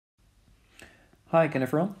Hi again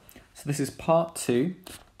everyone. So this is part 2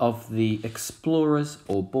 of the Explorers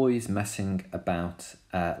or Boys Messing About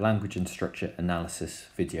Language and Structure Analysis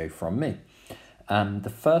video from me.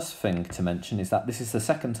 The first thing to mention is that this is the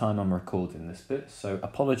second time I'm recording this bit, so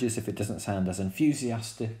apologies if it doesn't sound as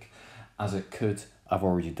enthusiastic as it could. I've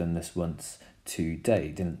already done this once today,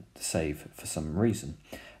 didn't save for some reason.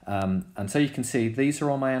 And so you can see these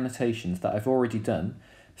are all my annotations that I've already done,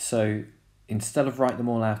 so instead of write them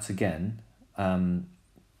all out again,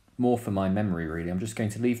 more for my memory really, I'm just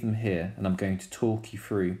going to leave them here and I'm going to talk you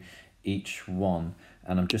through each one,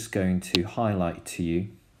 and I'm just going to highlight to you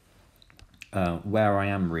where I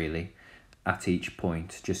am really at each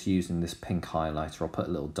point, just using this pink highlighter. I'll put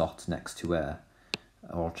a little dot next to where,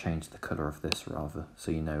 or I'll change the colour of this rather,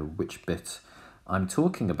 so you know which bit I'm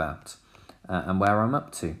talking about and where I'm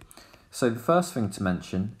up to. So the first thing to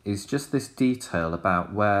mention is just this detail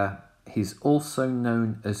about where he's also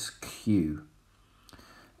known as Q,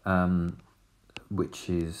 which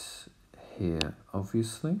is here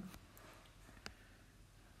obviously.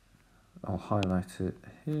 I'll highlight it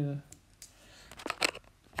here.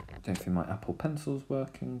 Don't think my Apple Pencil's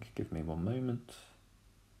working, give me one moment.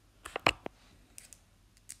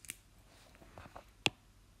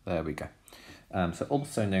 There we go. So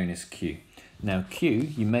also known as Q. Now Q,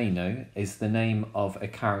 you may know, is the name of a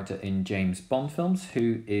character in James Bond films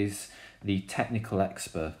who is the technical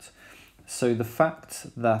expert. So the fact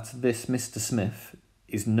that this Mr. Smith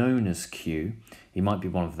is known as Q, he might be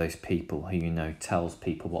one of those people who, you know, tells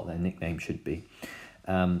people what their nickname should be.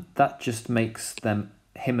 That just makes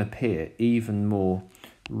him appear even more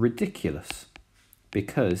ridiculous,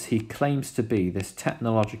 because he claims to be this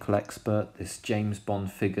technological expert, this James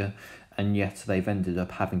Bond figure, and yet they've ended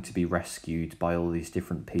up having to be rescued by all these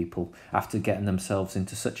different people after getting themselves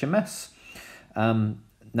into such a mess.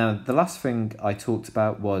 Now, the last thing I talked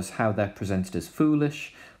about was how they're presented as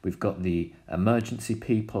foolish. We've got the emergency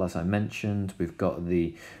people, as I mentioned. We've got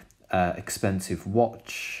the expensive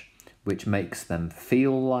watch, which makes them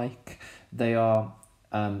feel like they are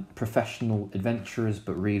professional adventurers,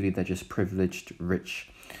 but really they're just privileged rich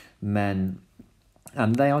men.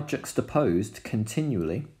 And they are juxtaposed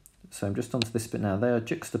continually. So I'm just onto this bit now. They are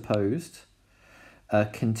juxtaposed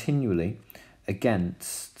continually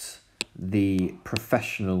against the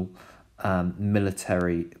professional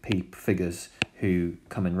military figures who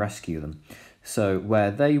come and rescue them. So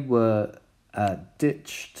where they were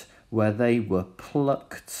ditched, where they were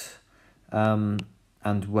plucked, and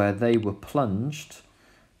where they were plunged,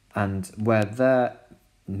 and where their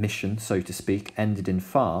mission, so to speak, ended in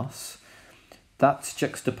farce, that's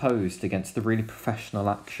juxtaposed against the really professional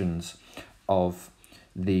actions of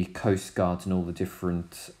the Coast Guard and all the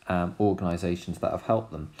different organisations that have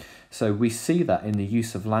helped them. So we see that in the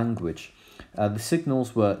use of language. The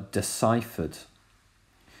signals were deciphered,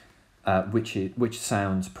 which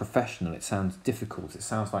sounds professional, it sounds difficult, it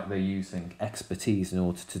sounds like they're using expertise in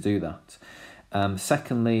order to do that.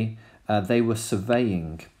 Secondly, they were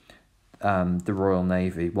surveying the Royal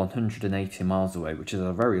Navy 180 miles away, which is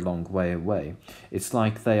a very long way away. It's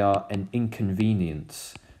like they are an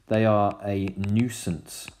inconvenience. They are a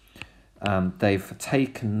nuisance. They've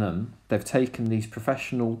taken these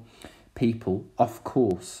professional people off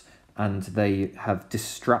course, and they have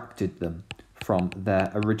distracted them from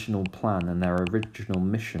their original plan and their original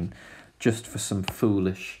mission just for some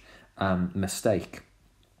foolish mistake.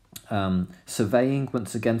 Surveying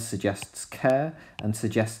once again suggests care and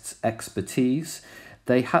suggests expertise.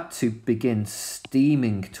 They had to begin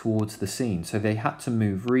steaming towards the scene, so they had to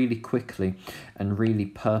move really quickly and really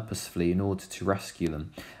purposefully in order to rescue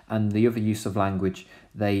them. And the other use of language,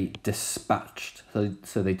 they dispatched.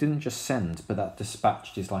 So they didn't just send, but that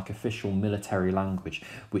dispatched is like official military language,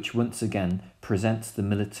 which once again presents the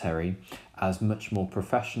military as much more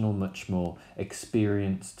professional, much more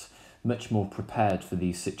experienced, much more prepared for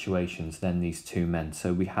these situations than these two men.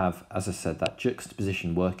 So we have, as I said, that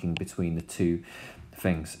juxtaposition working between the two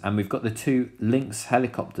things. And we've got the two Lynx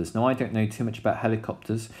helicopters. Now, I don't know too much about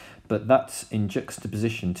helicopters, but that's in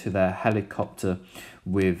juxtaposition to their helicopter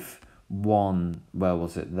with one, where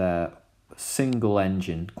was it, their single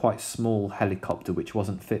engine, quite small helicopter, which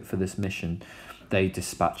wasn't fit for this mission. They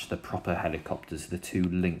dispatched the proper helicopters, the two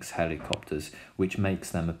Lynx helicopters, which makes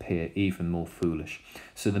them appear even more foolish.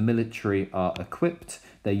 So the military are equipped,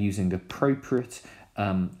 they're using appropriate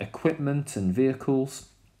equipment and vehicles,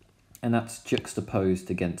 and that's juxtaposed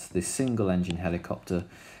against this single engine helicopter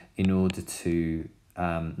in order to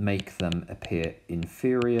make them appear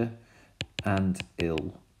inferior and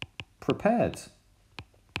ill prepared.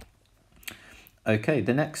 Okay,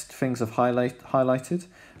 the next things I've highlighted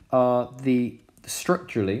are the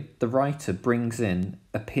Structurally, the writer brings in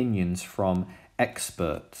opinions from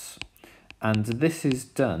experts, and this is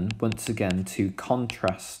done once again to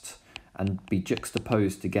contrast and be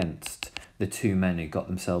juxtaposed against the two men who got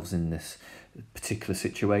themselves in this particular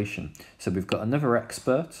situation. So we've got another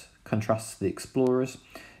expert, contrasts the explorers.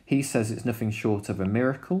 He says it's nothing short of a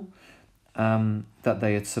miracle that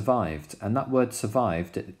they had survived, and that word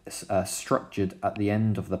survived structured at the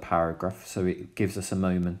end of the paragraph, so it gives us a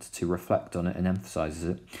moment to reflect on it and emphasises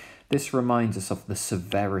it. This reminds us of the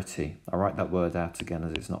severity. I'll write that word out again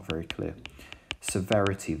as it's not very clear.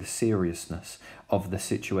 Severity, the seriousness of the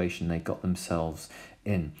situation they got themselves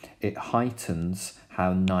in. It heightens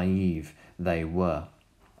how naive they were.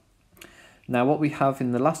 Now, what we have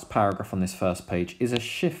in the last paragraph on this first page is a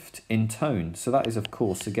shift in tone. So that is, of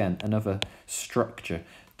course, again, another structure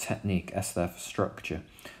technique, S there for structure.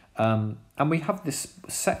 And we have this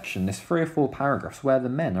section, this 3 or 4 paragraphs, where the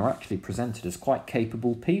men are actually presented as quite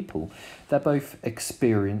capable people. They're both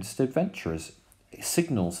experienced adventurers. It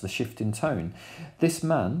signals the shift in tone. This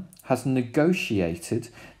man has negotiated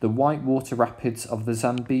the whitewater rapids of the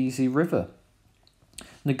Zambezi River.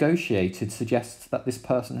 Negotiated suggests that this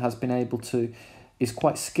person has been able to, is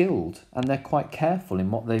quite skilled, and they're quite careful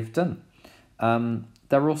in what they've done.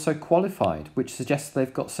 They're also qualified, which suggests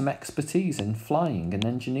they've got some expertise in flying and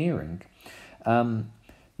engineering.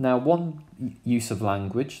 Now, one use of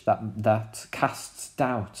language that casts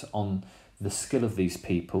doubt on the skill of these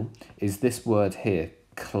people is this word here,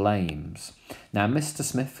 claims. Now, Mr.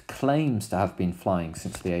 Smith claims to have been flying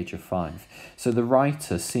since the age of 5. So the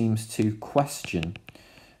writer seems to question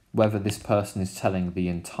whether this person is telling the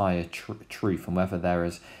entire truth and whether they're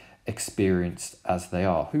as experienced as they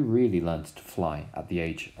are. Who really learned to fly at the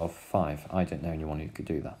age of 5? I don't know anyone who could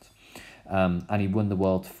do that. And he won the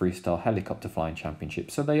World Freestyle Helicopter Flying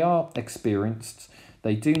Championship. So they are experienced.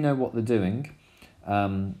 They do know what they're doing.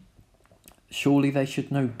 Surely they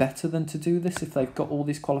should know better than to do this if they've got all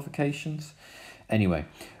these qualifications. Anyway,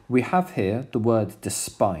 we have here the word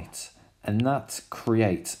despite, and that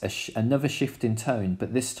creates another shift in tone,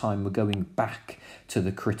 but this time we're going back to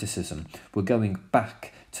the criticism. We're going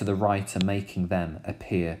back to the writer making them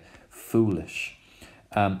appear foolish.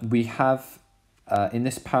 We have, in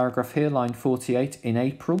this paragraph here, line 48, in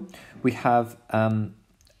April, we have,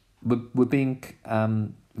 we're being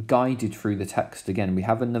guided through the text again. We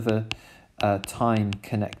have another time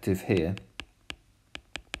connective here.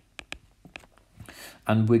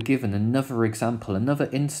 And we're given another example, another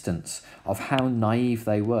instance of how naive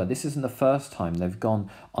they were. This isn't the first time they've gone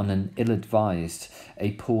on an ill-advised,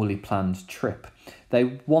 a poorly planned trip.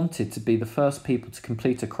 They wanted to be the first people to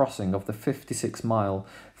complete a crossing of the 56-mile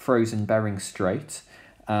frozen Bering Strait,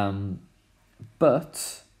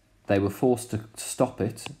 but they were forced to stop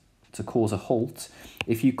it, to cause a halt.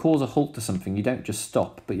 If you cause a halt to something, you don't just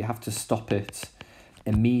stop, but you have to stop it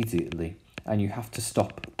immediately, and you have to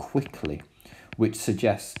stop quickly, which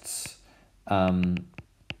suggests,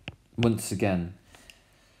 once again,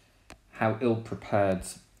 how ill-prepared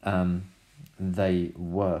they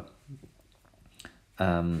were.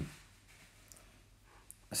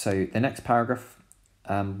 So the next paragraph,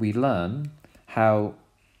 we learn how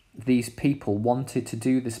these people wanted to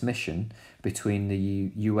do this mission between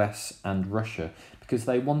the US and Russia because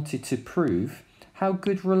they wanted to prove how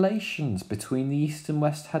good relations between the East and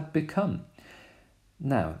West had become.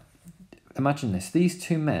 Now, imagine this. These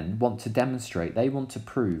two men want to demonstrate, they want to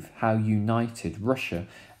prove how united Russia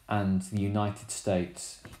and the United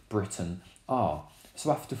States, Britain, are.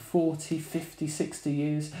 So after 40, 50, 60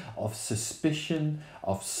 years of suspicion,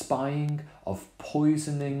 of spying, of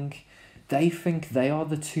poisoning, they think they are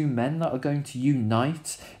the two men that are going to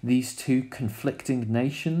unite these two conflicting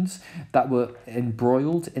nations that were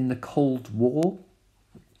embroiled in the Cold War.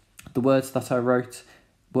 The words that I wrote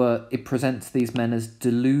were, it presents these men as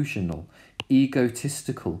delusional,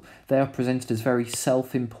 egotistical. They are presented as very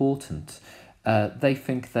self-important. They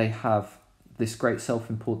think they have this great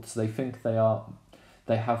self-importance. They think they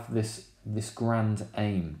have this grand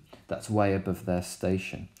aim that's way above their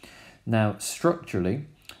station. Now, structurally,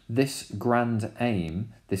 this grand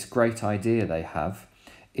aim, this great idea they have,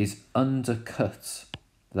 is undercut,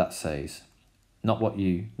 that says. Not what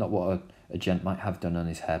a gent might have done on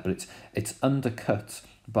his hair, but it's undercut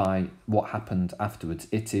by what happened afterwards.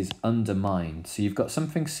 It is undermined. So you've got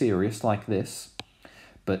something serious like this,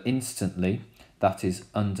 but instantly that is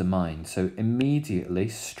undermined. So immediately,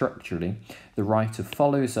 structurally, the writer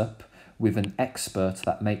follows up with an expert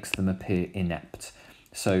that makes them appear inept.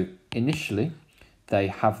 So initially, they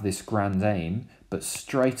have this grand aim, but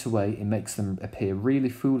straight away it makes them appear really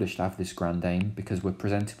foolish to have this grand aim, because we're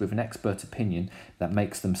presented with an expert opinion that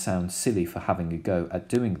makes them sound silly for having a go at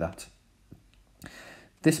doing that.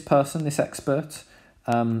 This person, this expert,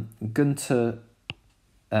 Gunter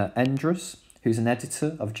Endres, who's an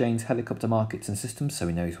editor of Jane's Helicopter Markets and Systems, so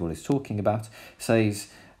he knows what he's talking about, says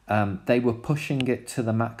they were pushing it to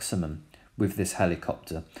the maximum with this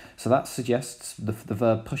helicopter. So that suggests, the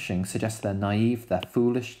verb pushing suggests they're naive, they're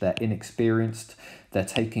foolish, they're inexperienced, they're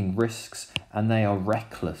taking risks, and they are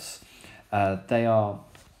reckless. They are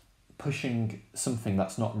pushing something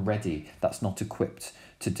that's not ready, that's not equipped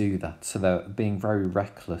to do that. So they're being very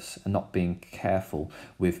reckless and not being careful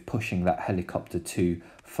with pushing that helicopter too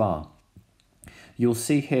far. You'll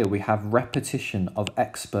see here we have repetition of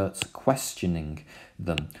experts questioning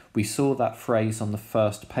them. We saw that phrase on the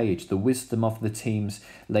first page. The wisdom of the team's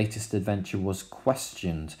latest adventure was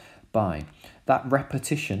questioned by. That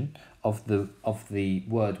repetition of the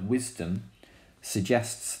word wisdom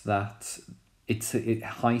suggests that it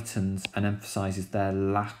heightens and emphasises their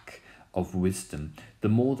lack of wisdom. The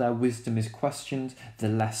more their wisdom is questioned, the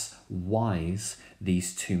less wise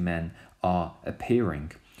these two men are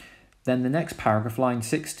appearing. Then the next paragraph, line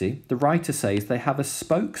 60, the writer says they have a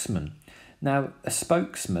spokesman. Now, a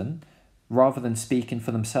spokesman, rather than speaking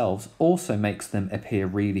for themselves, also makes them appear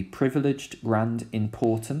really privileged, grand,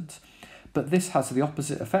 important. But this has the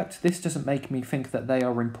opposite effect. This doesn't make me think that they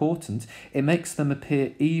are important. It makes them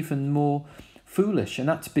appear even more foolish. And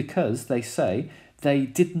that's because they say they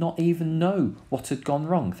did not even know what had gone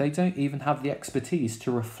wrong. They don't even have the expertise to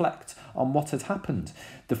reflect on what had happened.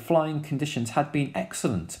 The flying conditions had been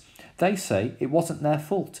excellent. They say it wasn't their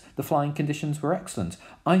fault. The flying conditions were excellent.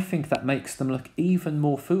 I think that makes them look even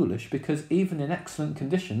more foolish, because even in excellent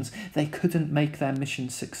conditions, they couldn't make their mission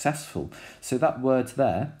successful. So that word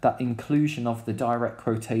there, that inclusion of the direct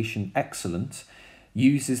quotation excellent,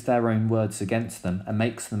 uses their own words against them and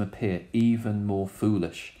makes them appear even more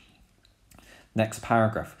foolish. Next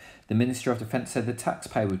paragraph. The Minister of Defence said the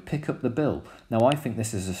taxpayer would pick up the bill. Now, I think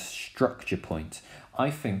this is a structure point. I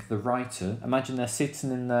think the writer, imagine they're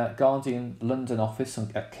sitting in the Guardian London office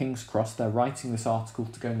at King's Cross, they're writing this article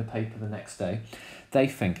to go in the paper the next day. They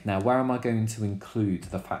think, now where am I going to include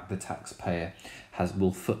the fact the taxpayer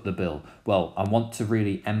will foot the bill? Well, I want to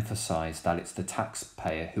really emphasise that it's the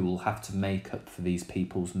taxpayer who will have to make up for these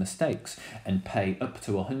people's mistakes and pay up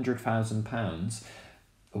to £100,000,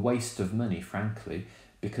 a waste of money, frankly,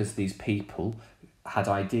 because these people had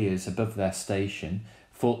ideas above their station,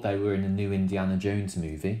 thought they were in a new Indiana Jones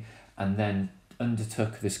movie, and then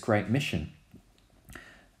undertook this great mission.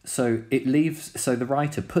 So the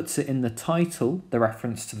writer puts it in the title, the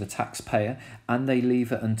reference to the taxpayer, and they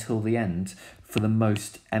leave it until the end for the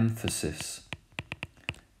most emphasis.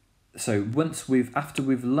 So after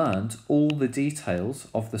we've learned all the details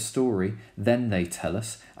of the story, then they tell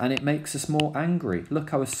us, and it makes us more angry.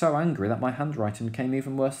 Look, I was so angry that my handwriting became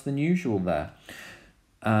even worse than usual there.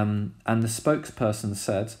 And the spokesperson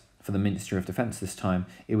said, for the Ministry of Defence this time,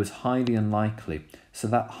 it was highly unlikely. So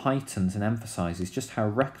that heightens and emphasises just how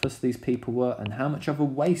reckless these people were and how much of a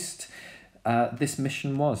waste this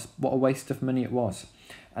mission was. What a waste of money it was.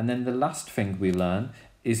 And then the last thing we learn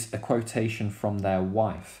is a quotation from their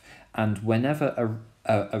wife. And whenever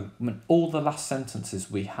all the last sentences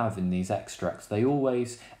we have in these extracts, they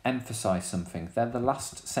always emphasise something. They're the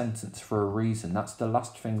last sentence for a reason. That's the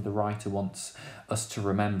last thing the writer wants us to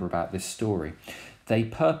remember about this story. They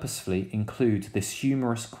purposefully include this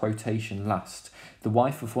humorous quotation last. The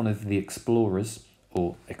wife of one of the explorers,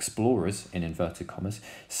 or explorers in inverted commas,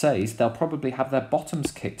 says they'll probably have their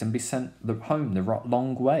bottoms kicked and be sent home the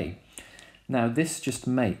long way. Now, this just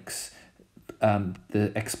makes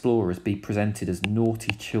the explorers be presented as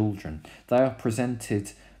naughty children. They are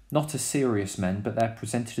presented not as serious men, but they're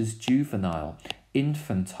presented as juvenile,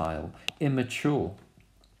 infantile, immature.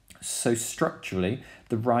 So structurally,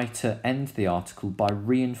 the writer ends the article by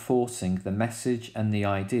reinforcing the message and the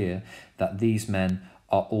idea that these men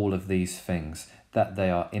are all of these things, that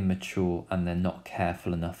they are immature and they're not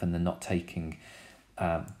careful enough and they're not taking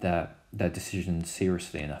their decisions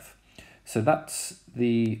seriously enough. So that's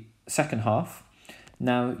the second half.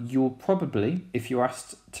 Now, you'll probably, if you're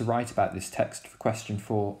asked to write about this text for question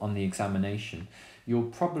 4 on the examination, you'll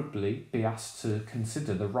probably be asked to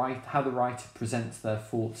consider how the writer presents their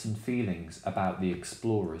thoughts and feelings about the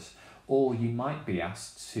explorers, or you might be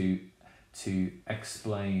asked to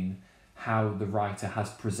explain how the writer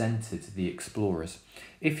has presented the explorers.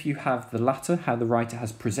 If you have the latter, how the writer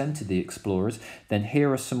has presented the explorers, then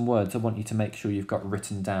here are some words I want you to make sure you've got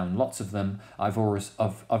written down. Lots of them I've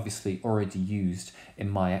obviously already used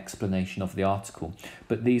in my explanation of the article,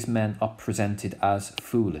 but these men are presented as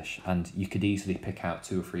foolish, and you could easily pick out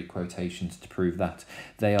 2 or 3 quotations to prove that.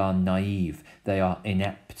 They are naive, they are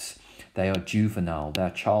inept, they are juvenile,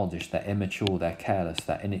 they're childish, they're immature, they're careless,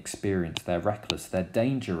 they're inexperienced, they're reckless, they're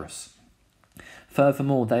dangerous.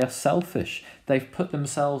 Furthermore, they are selfish. They've put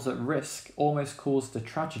themselves at risk, almost caused a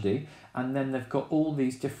tragedy, and then they've got all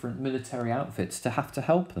these different military outfits to have to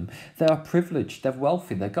help them. They are privileged, they're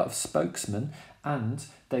wealthy, they've got a spokesman, and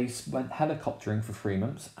they went helicoptering for 3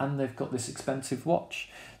 months, and they've got this expensive watch.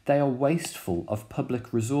 They are wasteful of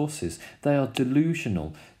public resources. They are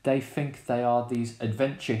delusional. They think they are these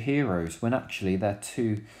adventure heroes when actually they're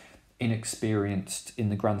too inexperienced in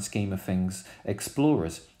the grand scheme of things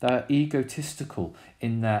explorers. They are egotistical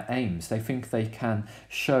in their aims. They think they can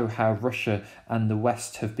show how Russia and the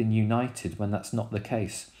West have been united when that's not the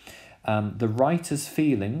case. The writer's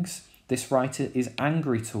feelings, this writer is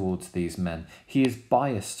angry towards these men. He is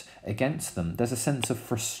biased against them. There's a sense of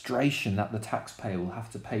frustration that the taxpayer will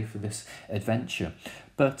have to pay for this adventure.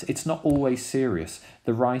 But it's not always serious.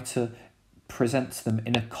 The writer presents them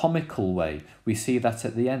in a comical way. We see that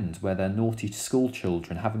at the end, where they're naughty school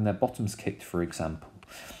children having their bottoms kicked, for example.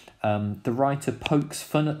 The writer pokes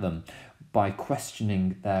fun at them by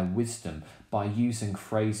questioning their wisdom, by using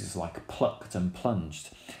phrases like plucked and plunged.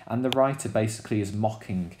 And the writer basically is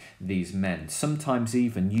mocking these men, sometimes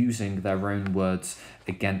even using their own words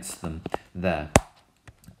against them there.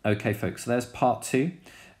 Okay, folks, so there's part 2,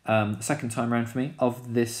 second time around for me,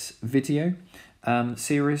 of this video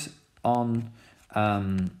series on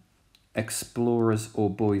explorers or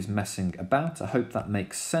boys messing about. I hope that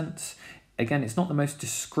makes sense. Again, it's not the most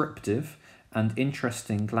descriptive and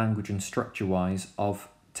interesting language and structure-wise of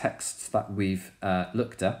texts that we've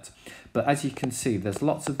looked at, but as you can see, there's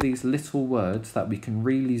lots of these little words that we can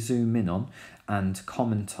really zoom in on and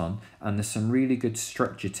comment on, and there's some really good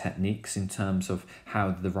structure techniques in terms of how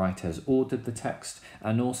the writer has ordered the text,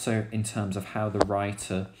 and also in terms of how the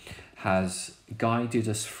writer has guided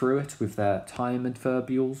us through it with their time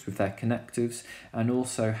adverbials, with their connectives, and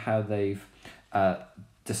also how they've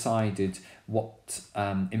decided what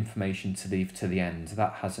information to leave to the end.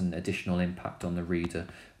 That has an additional impact on the reader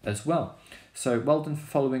as well. So well done for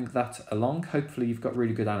following that along. Hopefully you've got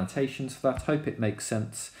really good annotations for that. Hope it makes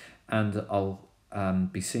sense, and I'll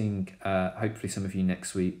be seeing hopefully some of you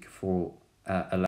next week for a